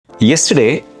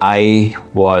Yesterday, I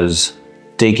was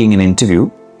taking an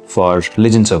interview for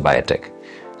Legends of Biotech,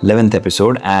 11th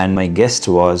episode, and my guest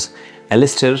was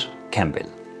Alistair Campbell.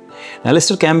 Now,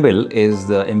 Alistair Campbell is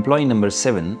the employee number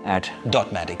 7 at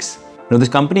Dotmatics. Now, this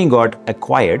company got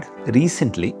acquired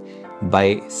recently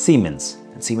by Siemens.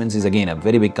 And Siemens is again a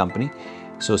very big company.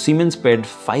 So Siemens paid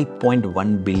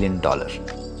 $5.1 billion,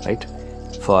 right,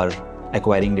 for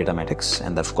acquiring Dotmatics,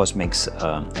 and that of course makes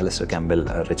Alistair Campbell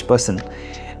a rich person.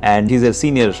 And he's a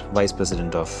senior vice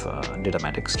president of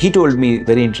Dotmatics. He told me a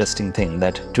very interesting thing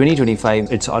that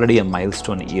 2025, it's already a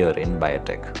milestone year in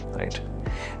biotech, right?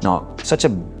 Now, such a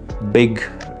big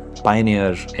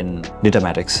pioneer in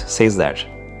Dotmatics says that.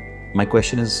 My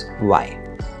question is why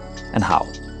and how?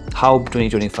 How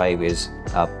 2025 is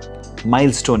a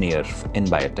milestone year in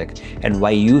biotech and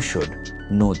why you should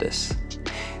know this.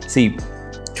 See,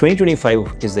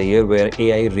 2025 is the year where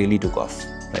AI really took off,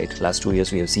 right? Last 2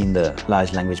 years we have seen the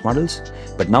large language models,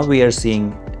 but now we are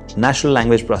seeing natural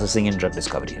language processing in drug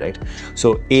discovery, right?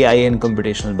 So AI and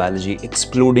computational biology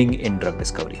exploding in drug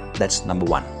discovery. That's number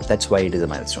one. That's why it is a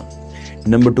milestone.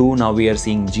 Number two, now we are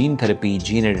seeing gene therapy,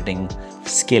 gene editing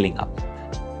scaling up.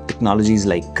 Technologies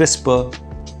like CRISPR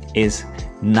is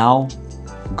now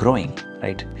growing,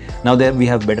 right? Now there we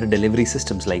have better delivery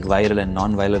systems like viral and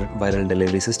non-viral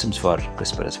delivery systems for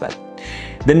CRISPR as well.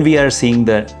 Then we are seeing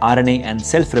the RNA and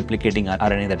self-replicating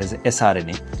RNA, that is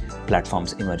sRNA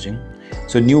platforms emerging.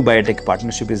 So new biotech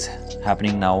partnership is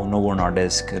happening now, Novo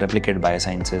Nordisk, Replicate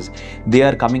Biosciences. They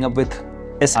are coming up with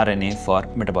sRNA for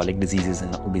metabolic diseases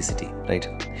and obesity, right?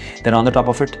 Then on the top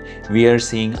of it, we are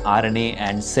seeing RNA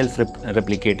and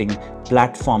self-replicating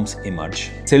platforms emerge.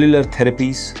 Cellular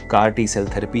therapies, CAR T-cell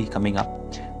therapy coming up.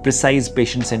 Precise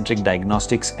patient-centric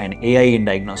diagnostics and AI in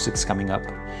diagnostics coming up.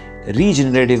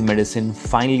 Regenerative medicine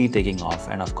finally taking off,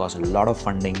 and of course a lot of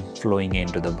funding flowing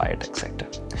into the biotech sector.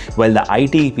 While the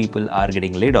IT people are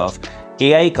getting laid off,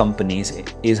 AI companies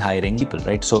is hiring people,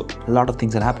 right? So a lot of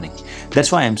things are happening.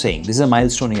 That's why I'm saying this is a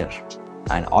milestone year,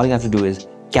 and all you have to do is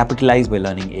capitalize by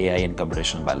learning AI and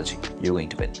computational biology. You're going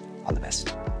to win. All the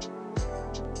best.